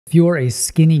If you're a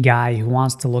skinny guy who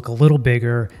wants to look a little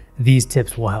bigger, these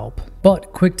tips will help.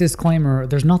 But quick disclaimer,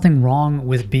 there's nothing wrong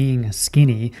with being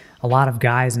skinny. A lot of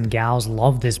guys and gals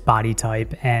love this body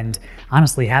type, and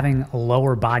honestly, having a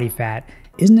lower body fat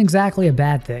isn't exactly a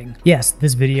bad thing. Yes,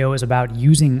 this video is about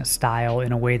using style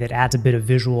in a way that adds a bit of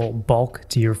visual bulk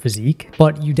to your physique,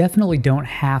 but you definitely don't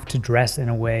have to dress in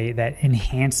a way that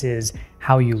enhances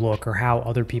how you look or how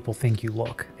other people think you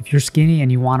look. If you're skinny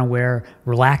and you want to wear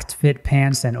relaxed fit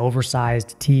pants and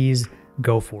oversized tees,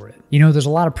 go for it. You know, there's a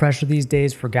lot of pressure these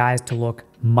days for guys to look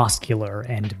muscular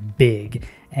and big,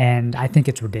 and I think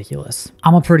it's ridiculous.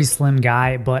 I'm a pretty slim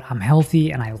guy, but I'm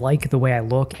healthy and I like the way I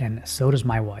look, and so does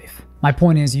my wife. My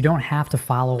point is, you don't have to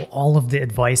follow all of the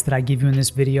advice that I give you in this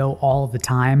video all of the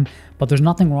time, but there's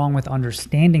nothing wrong with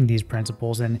understanding these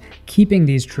principles and keeping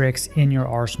these tricks in your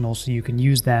arsenal so you can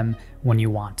use them when you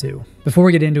want to. Before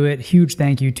we get into it, huge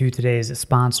thank you to today's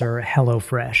sponsor,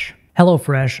 HelloFresh.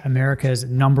 HelloFresh, America's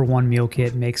 #1 meal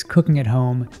kit, makes cooking at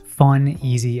home fun,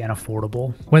 easy, and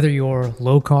affordable. Whether you're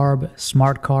low carb,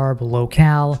 smart carb, low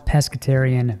cal,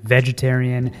 pescatarian,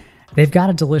 vegetarian, they've got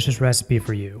a delicious recipe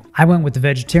for you. I went with the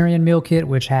vegetarian meal kit,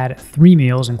 which had 3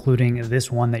 meals, including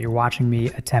this one that you're watching me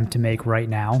attempt to make right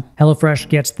now. HelloFresh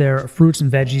gets their fruits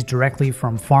and veggies directly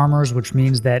from farmers, which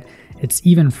means that it's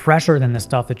even fresher than the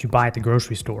stuff that you buy at the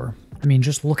grocery store. I mean,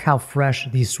 just look how fresh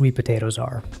these sweet potatoes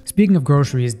are. Speaking of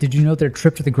groceries, did you know their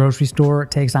trip to the grocery store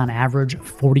takes on average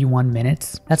 41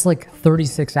 minutes? That's like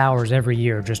 36 hours every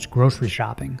year just grocery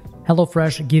shopping.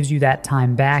 HelloFresh gives you that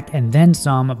time back and then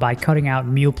some by cutting out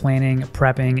meal planning,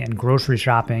 prepping, and grocery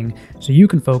shopping so you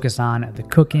can focus on the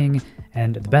cooking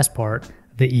and, the best part,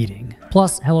 the eating.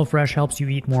 Plus, HelloFresh helps you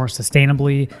eat more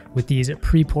sustainably. With these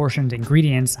pre-portioned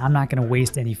ingredients, I'm not going to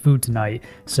waste any food tonight,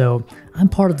 so I'm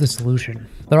part of the solution.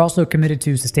 They're also committed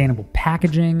to sustainable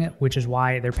packaging, which is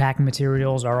why their packing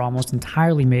materials are almost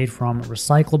entirely made from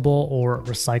recyclable or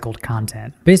recycled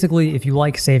content. Basically, if you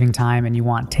like saving time and you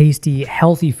want tasty,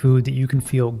 healthy food that you can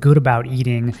feel good about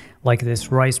eating, like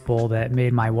this rice bowl that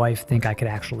made my wife think I could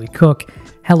actually cook,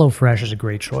 HelloFresh is a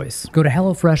great choice. Go to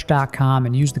HelloFresh.com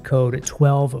and use the code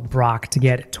 12BROCK to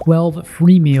get 12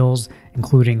 free meals,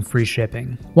 including free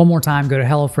shipping. One more time, go to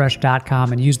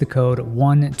HelloFresh.com and use the code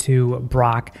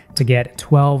 12BROCK to get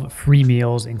 12 free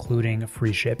meals, including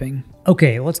free shipping.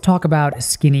 Okay, let's talk about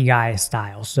skinny guy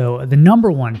style. So the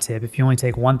 #1 tip, if you only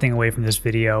take one thing away from this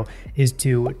video, is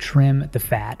to trim the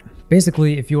fat.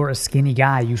 Basically, if you're a skinny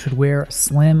guy, you should wear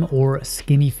slim or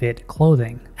skinny fit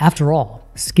clothing. After all,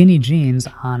 skinny jeans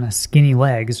on skinny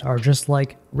legs are just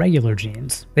like regular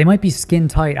jeans. They might be skin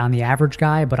tight on the average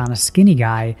guy, but on a skinny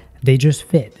guy, they just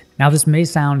fit. Now, this may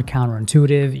sound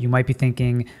counterintuitive. You might be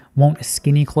thinking, won't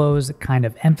skinny clothes kind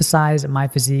of emphasize my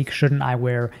physique? Shouldn't I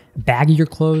wear baggier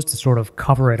clothes to sort of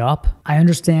cover it up? I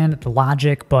understand the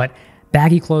logic, but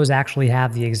baggy clothes actually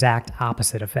have the exact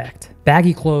opposite effect.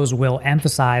 Baggy clothes will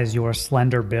emphasize your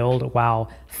slender build, while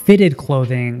fitted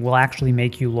clothing will actually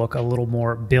make you look a little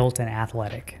more built and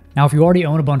athletic. Now, if you already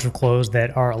own a bunch of clothes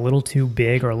that are a little too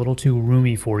big or a little too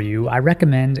roomy for you, I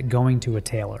recommend going to a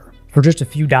tailor. For just a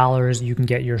few dollars, you can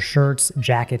get your shirts,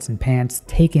 jackets, and pants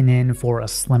taken in for a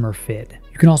slimmer fit.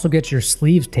 You can also get your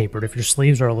sleeves tapered if your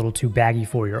sleeves are a little too baggy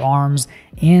for your arms,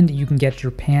 and you can get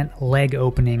your pant leg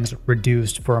openings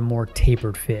reduced for a more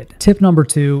tapered fit. Tip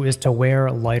 #2 is to wear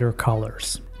lighter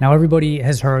colors. Now, everybody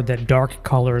has heard that dark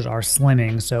colors are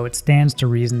slimming, so it stands to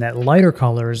reason that lighter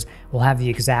colors will have the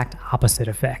exact opposite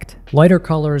effect. Lighter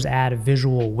colors add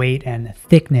visual weight and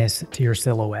thickness to your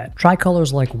silhouette. Try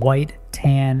colors like white,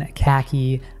 tan,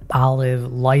 khaki,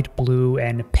 olive, light blue,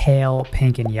 and pale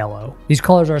pink and yellow. These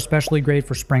colors are especially great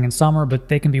for spring and summer, but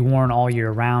they can be worn all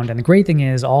year round. And the great thing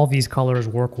is all these colors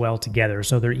work well together,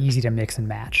 so they're easy to mix and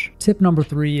match. Tip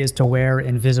 #3 is to wear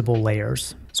invisible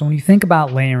layers. So when you think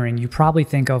about layering, you probably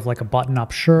think of like a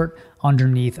button-up shirt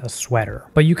underneath a sweater.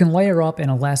 But you can layer up in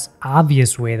a less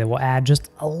obvious way that will add just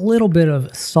a little bit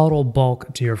of subtle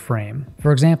bulk to your frame.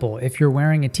 For example, if you're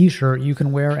wearing a t-shirt, you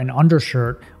can wear an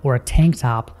undershirt or a tank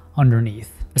top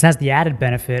underneath. This has the added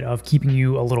benefit of keeping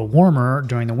you a little warmer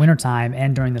during the wintertime,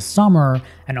 and during the summer,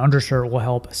 an undershirt will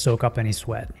help soak up any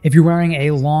sweat. If you're wearing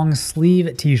a long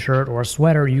sleeve t-shirt or a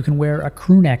sweater, you can wear a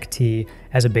crew neck tee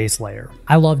as a base layer.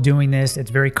 I love doing this, it's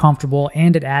very comfortable,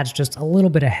 and it adds just a little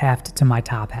bit of heft to my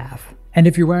top half. And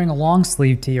if you're wearing a long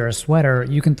sleeve tee or a sweater,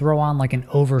 you can throw on like an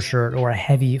overshirt or a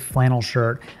heavy flannel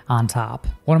shirt on top.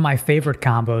 One of my favorite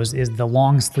combos is the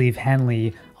long sleeve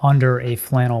Henley under a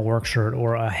flannel work shirt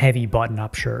or a heavy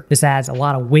button-up shirt. This adds a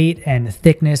lot of weight and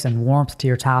thickness and warmth to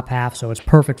your top half, so it's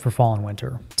perfect for fall and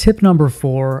winter. Tip number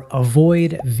 4,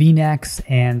 avoid V-necks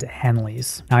and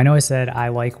Henleys. Now I know I said I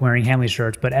like wearing Henley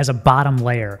shirts, but as a bottom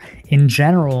layer, in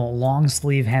general, long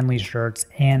sleeve Henley shirts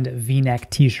and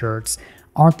V-neck t-shirts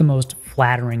aren't the most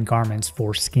flattering garments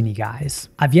for skinny guys.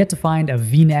 I've yet to find a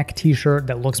V-neck t-shirt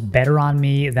that looks better on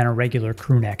me than a regular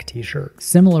crew neck t-shirt.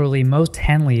 Similarly, most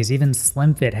Henleys, even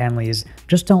slim fit Henleys,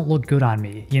 just don't look good on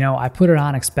me. You know, I put it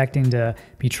on expecting to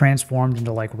be transformed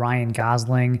into like Ryan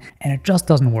Gosling, and it just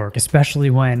doesn't work, especially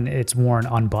when it's worn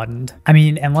unbuttoned. I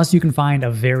mean, unless you can find a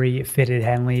very fitted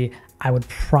Henley, I would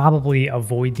probably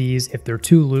avoid these. If they're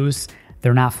too loose,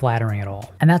 they're not flattering at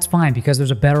all. And that's fine because there's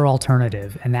a better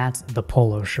alternative, and that's the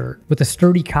polo shirt. With a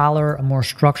sturdy collar, a more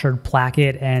structured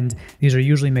placket, and these are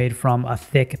usually made from a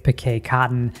thick piqué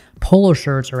cotton, polo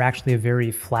shirts are actually a very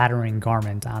flattering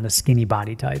garment on the skinny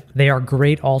body type. They are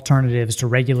great alternatives to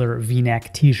regular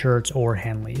V-neck t-shirts or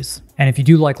Henleys. And if you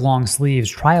do like long sleeves,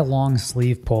 try a long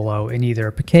sleeve polo in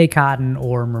either piqué cotton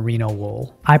or merino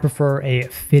wool. I prefer a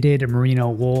fitted merino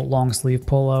wool long sleeve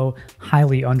polo,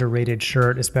 highly underrated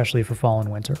shirt, especially for fall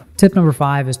and winter. Tip number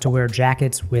 5 is to wear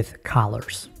jackets with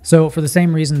collars. So for the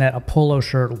same reason that a polo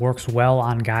shirt works well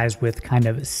on guys with kind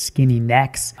of skinny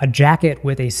necks, a jacket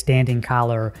with a standing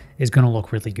collar is going to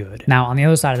look really good. Now on the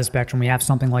other side of the spectrum, we have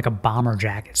something like a bomber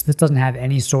jacket. So this doesn't have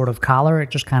any sort of collar, it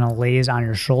just kind of lays on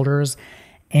your shoulders.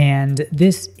 And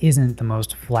this isn't the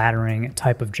most flattering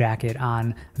type of jacket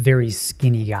on very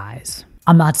skinny guys.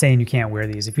 I'm not saying you can't wear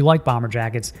these. If you like bomber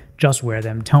jackets, just wear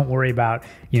them. Don't worry about,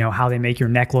 how they make your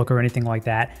neck look or anything like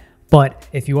that. But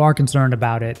if you are concerned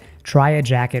about it, try a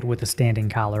jacket with a standing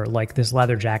collar like this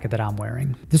leather jacket that I'm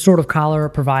wearing. This sort of collar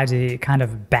provides a kind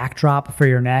of backdrop for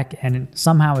your neck, and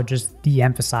somehow it just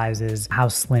de-emphasizes how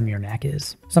slim your neck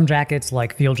is. Some jackets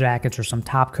like field jackets or some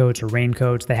top coats or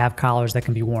raincoats, they have collars that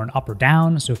can be worn up or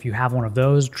down. So if you have one of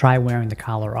those, try wearing the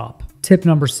collar up. Tip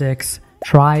number 6,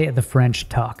 try the French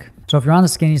tuck. So if you're on the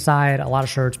skinny side, a lot of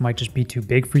shirts might just be too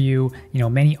big for you.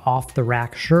 Many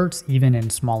off-the-rack shirts, even in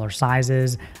smaller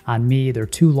sizes, on me, they're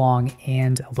too long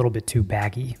and a little bit too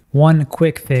baggy. One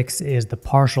quick fix is the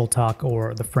partial tuck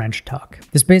or the French tuck.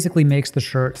 This basically makes the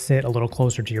shirt sit a little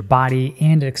closer to your body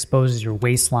and it exposes your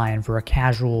waistline for a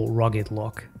casual, rugged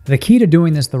look. The key to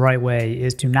doing this the right way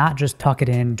is to not just tuck it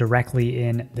in directly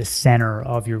in the center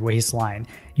of your waistline.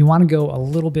 You want to go a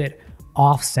little bit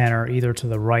off center, either to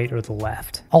the right or the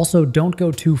left. Also, don't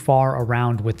go too far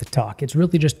around with the tuck. It's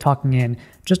really just tucking in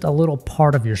just a little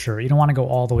part of your shirt. You don't want to go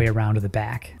all the way around to the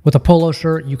back. With a polo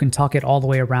shirt, you can tuck it all the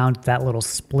way around that little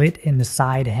split in the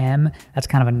side hem. That's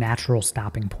kind of a natural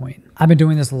stopping point. I've been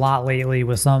doing this a lot lately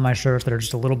with some of my shirts that are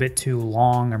just a little bit too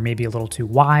long or maybe a little too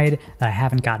wide that I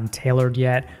haven't gotten tailored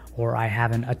yet, or I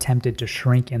haven't attempted to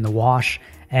shrink in the wash,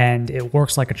 and it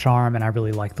works like a charm and I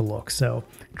really like the look, so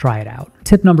try it out.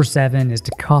 Tip number 7 is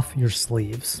to cuff your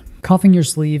sleeves. Cuffing your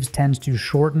sleeves tends to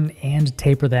shorten and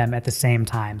taper them at the same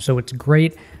time, so it's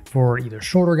great for either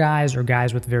shorter guys or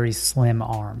guys with very slim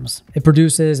arms. It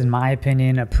produces, in my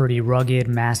opinion, a pretty rugged,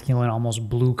 masculine, almost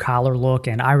blue collar look,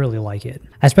 and I really like it.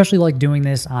 I especially like doing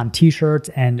this on t-shirts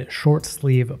and short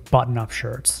sleeve button-up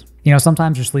shirts.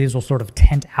 Sometimes your sleeves will sort of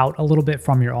tent out a little bit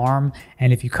from your arm,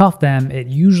 and if you cuff them, it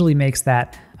usually makes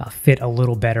that fit a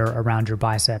little better around your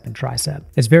bicep and tricep.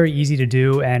 It's very easy to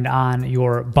do, and on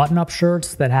your button-up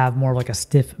shirts that have more like a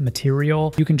stiff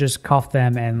material, you can just cuff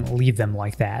them and leave them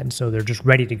like that, and so they're just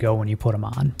ready to go when you put them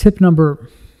on. Tip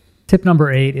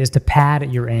number 8 is to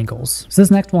pad your ankles. So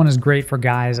this next one is great for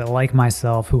guys like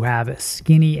myself who have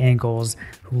skinny ankles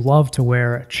who love to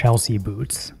wear Chelsea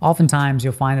boots. Oftentimes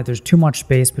you'll find that there's too much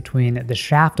space between the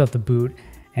shaft of the boot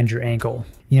and your ankle.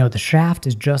 The shaft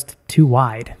is just too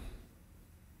wide.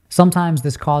 Sometimes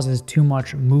this causes too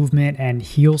much movement and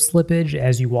heel slippage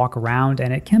as you walk around,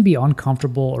 and it can be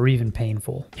uncomfortable or even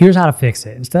painful. Here's how to fix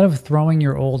it. Instead of throwing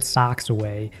your old socks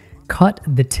away, cut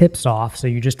the tips off so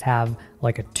you just have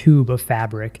like a tube of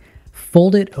fabric.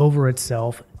 Fold it over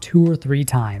itself 2 or 3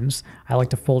 times. I like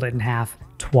to fold it in half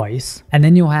twice. And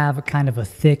then you'll have kind of a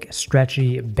thick,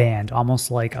 stretchy band,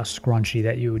 almost like a scrunchie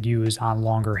that you would use on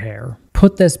longer hair.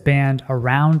 Put this band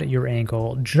around your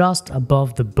ankle, just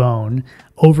above the bone,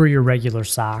 over your regular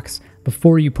socks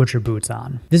before you put your boots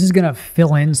on. This is gonna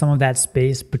fill in some of that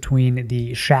space between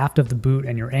the shaft of the boot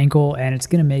and your ankle, and it's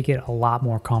gonna make it a lot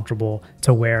more comfortable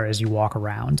to wear as you walk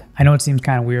around. I know it seems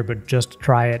kind of weird, but just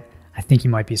try it. I think you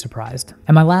might be surprised.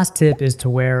 And my last tip is to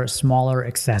wear smaller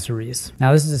accessories.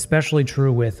 Now, this is especially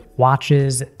true with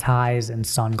watches, ties, and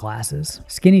sunglasses.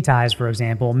 Skinny ties, for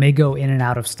example, may go in and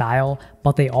out of style,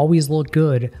 but they always look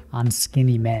good on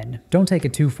skinny men. Don't take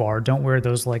it too far. Don't wear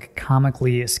those like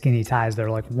comically skinny ties that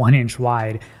are like 1 inch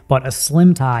wide, but a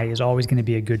slim tie is always going to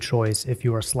be a good choice if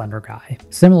you're a slender guy.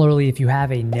 Similarly, if you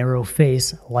have a narrow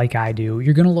face like I do,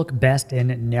 you're going to look best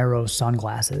in narrow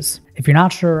sunglasses. If you're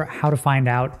not sure how to find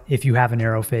out if you have a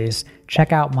narrow face,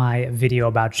 check out my video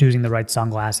about choosing the right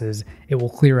sunglasses. It will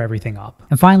clear everything up.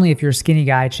 And finally, if you're a skinny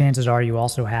guy, chances are you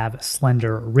also have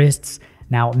slender wrists.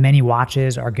 Now, many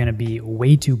watches are going to be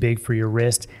way too big for your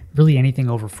wrist. Really, anything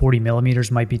over 40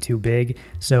 millimeters might be too big.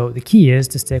 So the key is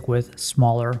to stick with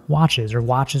smaller watches or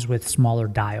watches with smaller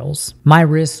dials. My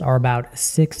wrists are about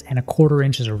 6¼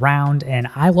 inches around, and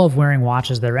I love wearing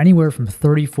watches that are anywhere from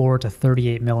 34 to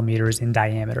 38 millimeters in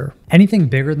diameter. Anything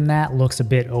bigger than that looks a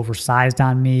bit oversized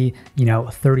on me.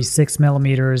 36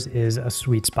 millimeters is a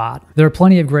sweet spot. There are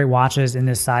plenty of great watches in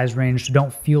this size range, so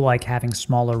don't feel like having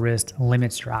smaller wrist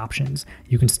limits your options.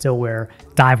 You can still wear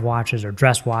dive watches or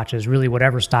dress watches, really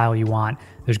whatever style you want,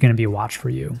 there's going to be a watch for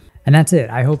you. And that's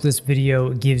it. I hope this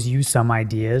video gives you some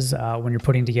ideas when you're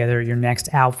putting together your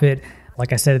next outfit.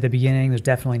 Like I said at the beginning, there's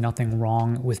definitely nothing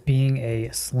wrong with being a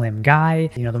slim guy.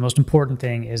 The most important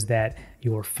thing is that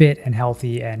you're fit and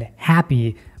healthy and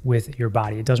happy with your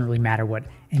body. It doesn't really matter what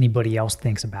anybody else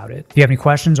thinks about it. If you have any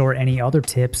questions or any other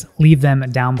tips, leave them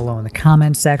down below in the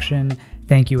comments section.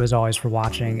 Thank you as always for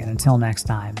watching, and until next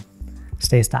time,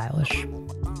 stay stylish.